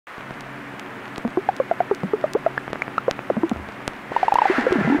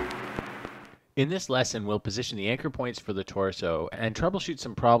In this lesson, we'll position the anchor points for the torso and troubleshoot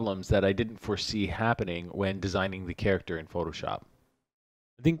some problems that I didn't foresee happening when designing the character in Photoshop.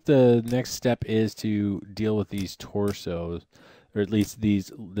 I think the next step is to deal with these torsos, or at least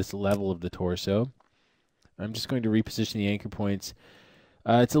this level of the torso. I'm just going to reposition the anchor points.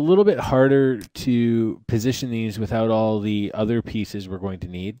 It's a little bit harder to position these without all the other pieces we're going to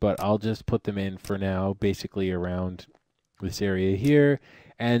need, but I'll just put them in for now, basically around this area here.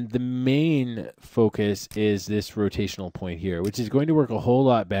 And the main focus is this rotational point here, which is going to work a whole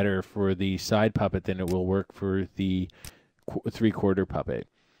lot better for the side puppet than it will work for the three-quarter puppet.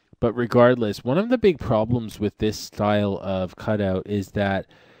 But regardless, one of the big problems with this style of cutout is that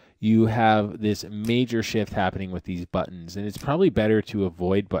you have this major shift happening with these buttons, and it's probably better to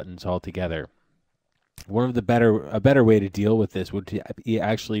avoid buttons altogether. A better way to deal with this would be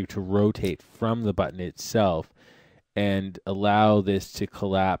actually to rotate from the button itself and allow this to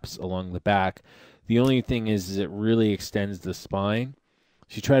collapse along the back. The only thing is it really extends the spine.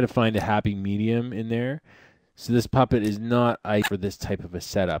 So you try to find a happy medium in there. So this puppet is not ideal for this type of a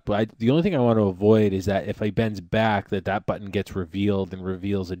setup. But the only thing I want to avoid is that if I bends back, that button gets revealed and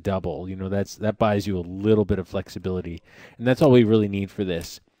reveals a double. You know, that buys you a little bit of flexibility, and that's all we really need for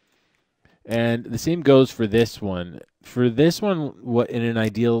this. And the same goes for this one. For this one, what in an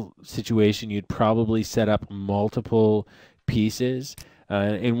ideal situation, you'd probably set up multiple pieces.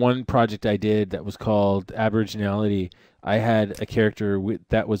 In one project I did that was called Aboriginality, I had a character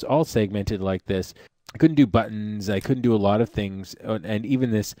that was all segmented like this. I couldn't do buttons. I couldn't do a lot of things, and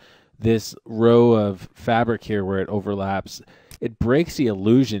even this row of fabric here where it overlaps, it breaks the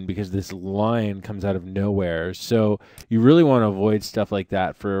illusion because this line comes out of nowhere. So you really want to avoid stuff like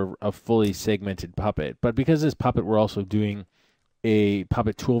that for a fully segmented puppet. But because this puppet we're also doing a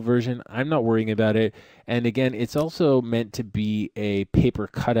puppet tool version, I'm not worrying about it. And again, it's also meant to be a paper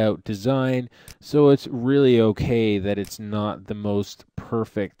cutout design, so it's really okay that it's not the most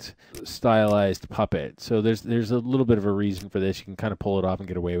perfect stylized puppet. So there's a little bit of a reason for this. You can kind of pull it off and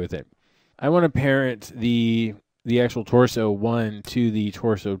get away with it. I want to parent the actual torso 1 to the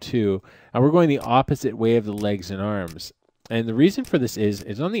torso 2, and we're going the opposite way of the legs and arms. And the reason for this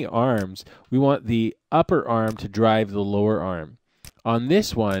is on the arms, we want the upper arm to drive the lower arm. On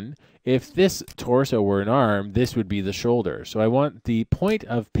this one, if this torso were an arm, this would be the shoulder. So I want the point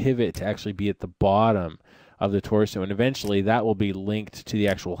of pivot to actually be at the bottom of the torso, and eventually that will be linked to the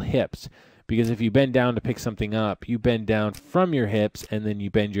actual hips. Because if you bend down to pick something up, you bend down from your hips, and then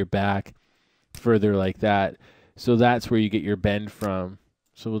you bend your back further like that. So that's where you get your bend from.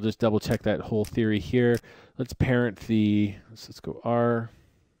 So we'll just double check that whole theory here. Let's parent let's go R.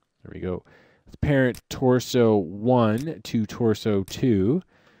 There we go. Let's parent torso 1 to torso 2.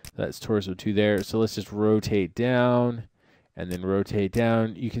 That's torso 2 there. So let's just rotate down and then rotate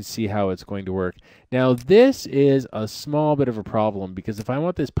down. You can see how it's going to work. Now this is a small bit of a problem because if I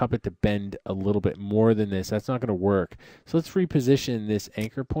want this puppet to bend a little bit more than this, that's not going to work. So let's reposition this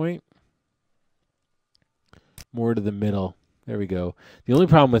anchor point more to the middle. There we go. The only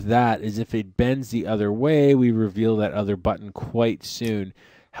problem with that is if it bends the other way, we reveal that other button quite soon.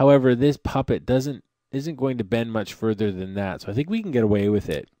 However, this puppet isn't going to bend much further than that, so I think we can get away with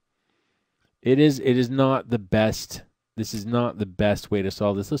it. It is not the best. This is not the best way to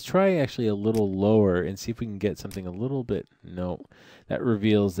solve this. Let's try actually a little lower and see if we can get something a little bit. No, that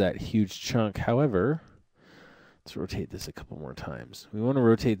reveals that huge chunk. However, let's rotate this a couple more times. We want to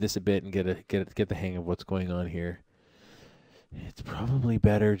rotate this a bit and get the hang of what's going on here. It's probably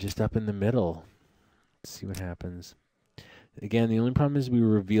better just up in the middle. Let's see what happens. Again, the only problem is we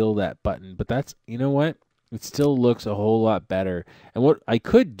reveal that button, but that's, you know what? It still looks a whole lot better. And what I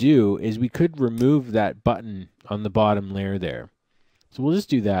could do is we could remove that button on the bottom layer there. So we'll just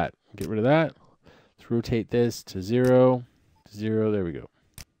do that. Get rid of that. Let's rotate this to 0. There we go.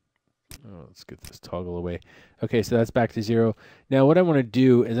 Oh, let's get this toggle away. Okay, so that's back to 0. Now what I want to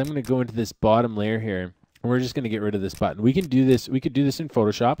do is I'm going to go into this bottom layer here, and we're just going to get rid of this button. We can do this. We could do this in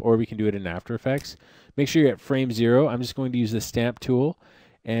Photoshop, or we can do it in After Effects. Make sure you're at frame 0. I'm just going to use the stamp tool,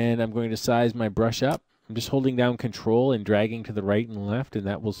 and I'm going to size my brush up. I'm just holding down Control and dragging to the right and left, and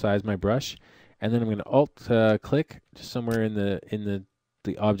that will size my brush. And then I'm going to Alt click just somewhere in the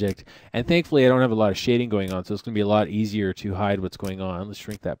object. And thankfully, I don't have a lot of shading going on, so it's going to be a lot easier to hide what's going on. Let's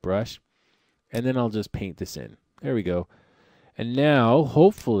shrink that brush, and then I'll just paint this in. There we go. And now,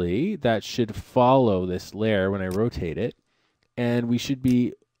 hopefully, that should follow this layer when I rotate it, and we should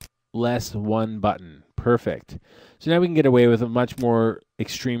be less one button. Perfect. So now we can get away with a much more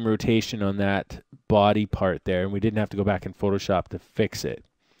extreme rotation on that body part there, and we didn't have to go back in Photoshop to fix it.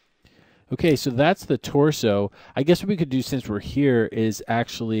 Okay, so that's the torso. I guess what we could do since we're here is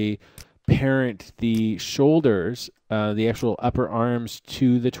actually parent the shoulders, the actual upper arms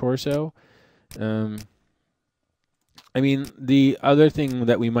to the torso. I mean, the other thing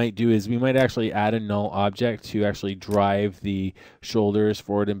that we might do is we might actually add a null object to actually drive the shoulders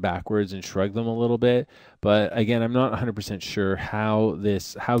forward and backwards and shrug them a little bit. But again, I'm not 100% sure how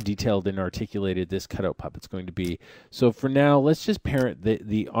detailed and articulated this cutout puppet's going to be. So for now, let's just parent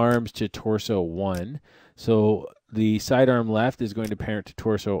the arms to torso 1. So the sidearm left is going to parent to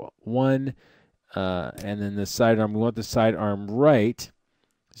torso 1, and then the sidearm, we want the sidearm right,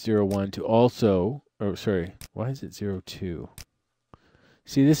 0, 1, to also, oh, sorry, why is it 0, 2?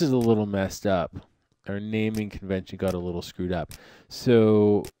 See, this is a little messed up. Our naming convention got a little screwed up.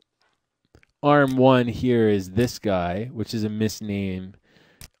 So arm 1 here is this guy, which is a misname.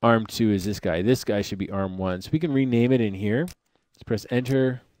 Arm 2 is this guy. This guy should be arm 1. So we can rename it in here. Let's press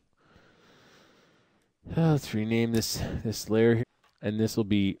enter. Let's rename this layer here, and this will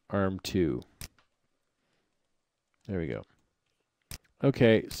be arm 2. There we go.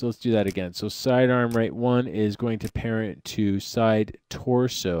 Okay, so let's do that again. So sidearm right 1 is going to parent to side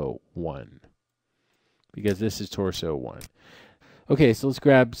torso 1, because this is torso 1. Okay, so let's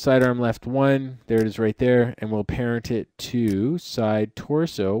grab sidearm left 1. There it is right there, and we'll parent it to side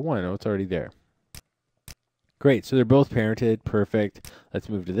torso 1. Oh, it's already there. Great, so they're both parented. Perfect. Let's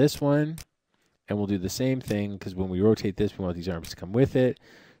move to this one, and we'll do the same thing, because when we rotate this, we want these arms to come with it.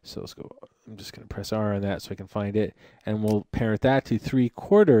 So let's go. I'm just going to press R on that so I can find it. And we'll parent that to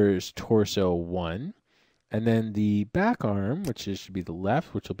 3/4 torso 1. And then the back arm, which should be the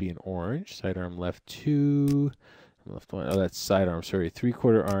left, which will be in orange. Sidearm left 2. Left 1. Oh, that's sidearm. Sorry.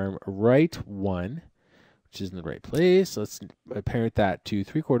 3/4 arm right 1, which is in the right place. Let's parent that to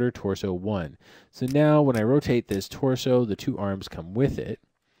 3/4 torso 1. So now when I rotate this torso, the 2 arms come with it.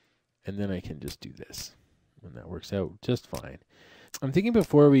 And then I can just do this. And that works out just fine. I'm thinking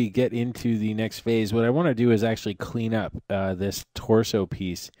before we get into the next phase, what I want to do is actually clean up this torso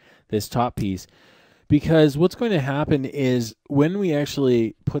piece, this top piece, because what's going to happen is when we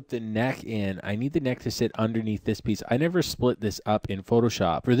actually put the neck in, I need the neck to sit underneath this piece. I never split this up in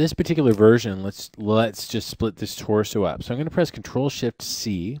Photoshop. For this particular version, let's just split this torso up. So I'm going to press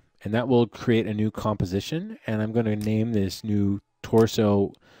Control-Shift-C, and that will create a new composition, and I'm going to name this new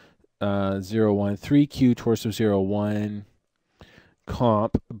torso 01, 3Q torso 01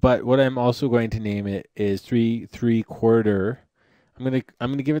 comp, but what I'm also going to name it is 3/4. I'm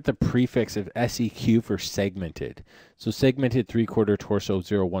gonna give it the prefix of SEQ for segmented. So segmented 3/4 torso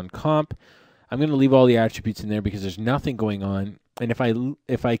 01 comp. I'm gonna leave all the attributes in there because there's nothing going on. And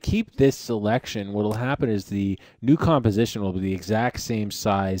if I keep this selection, what will happen is the new composition will be the exact same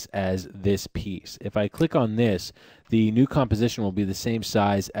size as this piece. If I click on this, the new composition will be the same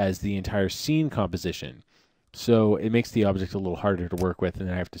size as the entire scene composition. So it makes the object a little harder to work with, and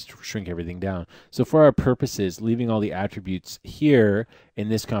then I have to shrink everything down. So for our purposes, leaving all the attributes here in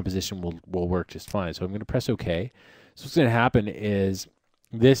this composition will work just fine. So I'm going to press OK. So what's going to happen is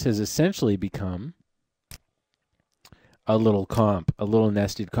this has essentially become a little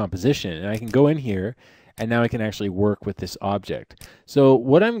nested composition. And I can go in here, and now I can actually work with this object. So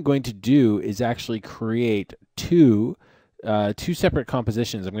what I'm going to do is actually create two separate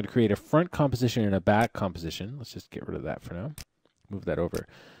compositions. I'm going to create a front composition and a back composition. Let's just get rid of that for now. Move that over.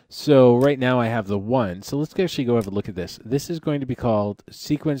 So right now I have the 1. So let's actually go have a look at this. This is going to be called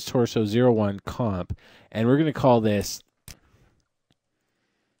Sequence Torso 01 Comp, and we're going to call this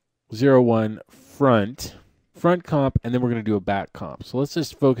 01 Front Comp, and then we're going to do a back comp. So let's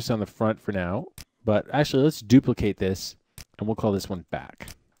just focus on the front for now. But actually, let's duplicate this, and we'll call this one back.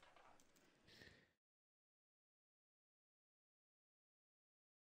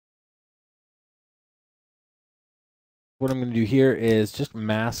 What I'm going to do here is just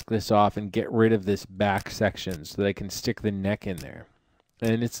mask this off and get rid of this back section so that I can stick the neck in there.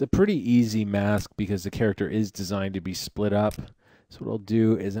 And it's a pretty easy mask because the character is designed to be split up. So what I'll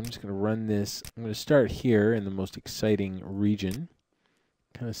do is I'm just going to run this. I'm going to start here in the most exciting region.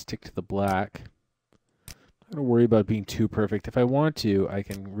 Kind of stick to the black. I'm not going to worry about being too perfect. If I want to, I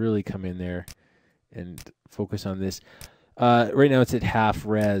can really come in there and focus on this. Right now it's at half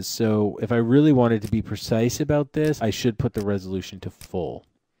res, so if I really wanted to be precise about this, I should put the resolution to full.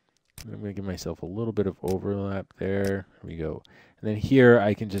 I'm going to give myself a little bit of overlap there. There we go. And then here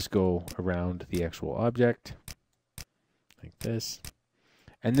I can just go around the actual object like this.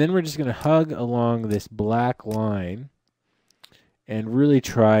 And then we're just going to hug along this black line and really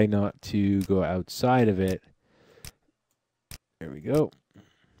try not to go outside of it. There we go.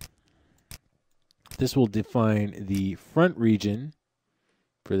 This will define the front region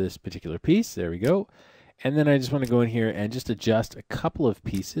for this particular piece. There we go. And then I just want to go in here and just adjust a couple of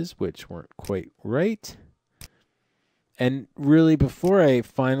pieces which weren't quite right. And really, before I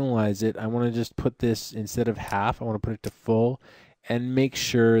finalize it, I want to just put this, instead of half, I want to put it to full and make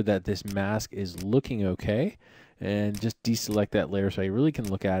sure that this mask is looking okay. And just deselect that layer so I really can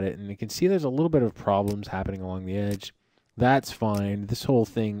look at it. And you can see there's a little bit of problems happening along the edge. That's fine. This whole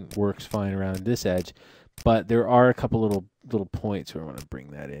thing works fine around this edge. But there are a couple little points where I want to bring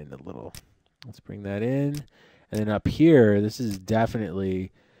that in a little. Let's bring that in. And then up here, this is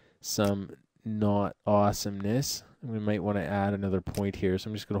definitely some not awesomeness. We might want to add another point here. So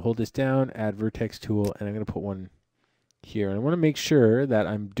I'm just going to hold this down, add vertex tool, and I'm going to put one here. And I want to make sure that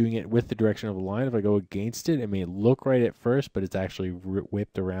I'm doing it with the direction of the line. If I go against it, it may look right at first, but it's actually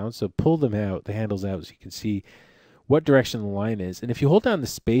whipped around. So pull them out, the handles out, so you can see what direction the line is. And if you hold down the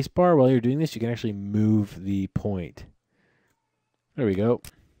space bar while you're doing this, you can actually move the point. There we go.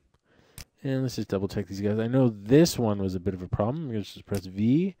 And let's just double check these guys. I know this one was a bit of a problem. I'm going to just press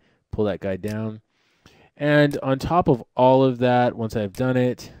V, pull that guy down. And on top of all of that, once I've done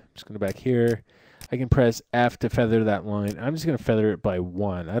it, I'm just going to go back here. I can press F to feather that line. I'm just going to feather it by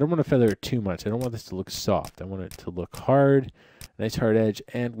 1. I don't want to feather it too much. I don't want this to look soft. I want it to look hard, nice hard edge.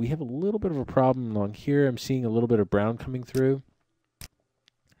 And we have a little bit of a problem along here. I'm seeing a little bit of brown coming through.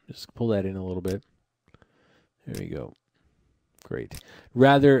 Just pull that in a little bit. There we go. Great.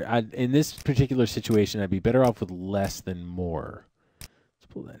 Rather, in this particular situation, I'd be better off with less than more. Let's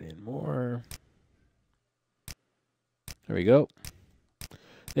pull that in more. There we go.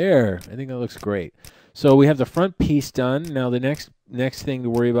 There. I think that looks great. So we have the front piece done. Now the next thing to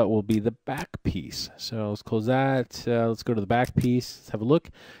worry about will be the back piece. So let's close that. Let's go to the back piece. Let's have a look.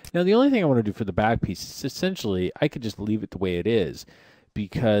 Now the only thing I want to do for the back piece is essentially I could just leave it the way it is,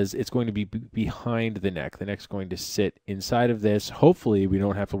 because it's going to be behind the neck. The neck's going to sit inside of this. Hopefully, we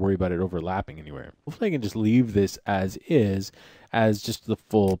don't have to worry about it overlapping anywhere. Hopefully, I can just leave this as is, as just the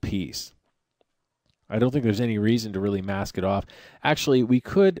full piece. I don't think there's any reason to really mask it off. Actually, we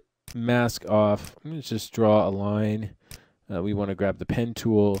could mask off. I'm going to just draw a line. We want to grab the pen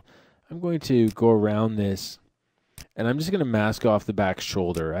tool. I'm going to go around this, and I'm just going to mask off the back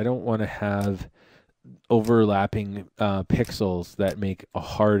shoulder. I don't want to have overlapping pixels that make a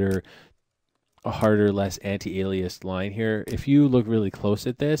harder, less anti-aliased line here. If you look really close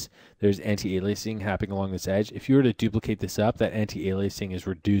at this, there's anti-aliasing happening along this edge. If you were to duplicate this up, that anti-aliasing is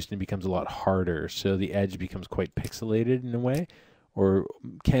reduced and becomes a lot harder. So the edge becomes quite pixelated in a way, or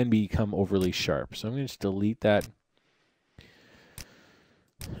can become overly sharp. So I'm going to just delete that.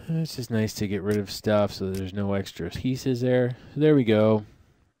 It's just nice to get rid of stuff so there's no extra pieces there. There we go.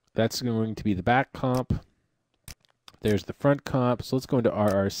 That's going to be the back comp. There's the front comp. So let's go into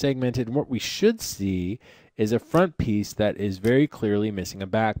RR segmented. And what we should see is a front piece that is very clearly missing a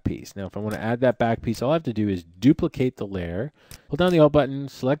back piece. Now, if I want to add that back piece, all I have to do is duplicate the layer, hold down the Alt button,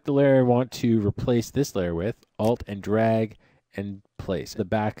 select the layer I want to replace this layer with, Alt and drag and place. The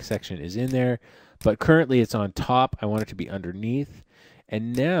back section is in there, but currently it's on top. I want it to be underneath.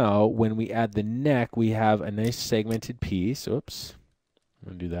 And now when we add the neck, we have a nice segmented piece. Oops. I'm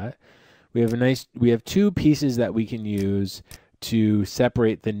going to do that. We have two pieces that we can use to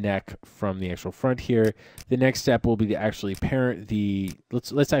separate the neck from the actual front here. The next step will be to actually parent the,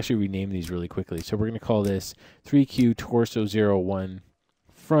 let's actually rename these really quickly. So we're going to call this 3Q Torso 01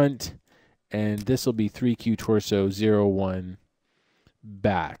 front, and this will be 3Q Torso 01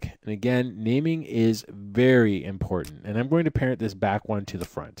 back. And again, naming is very important. And I'm going to parent this back one to the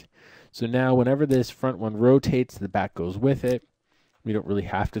front. So now whenever this front one rotates, the back goes with it. We don't really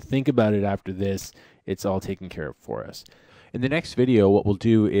have to think about it after this. It's all taken care of for us. In the next video, what we'll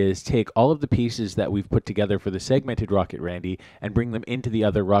do is take all of the pieces that we've put together for the segmented Rocket Randee and bring them into the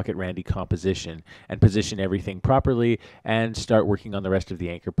other Rocket Randee composition and position everything properly and start working on the rest of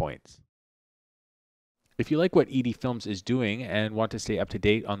the anchor points. If you like what e.d.Films is doing and want to stay up to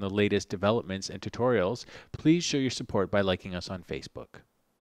date on the latest developments and tutorials, please show your support by liking us on Facebook.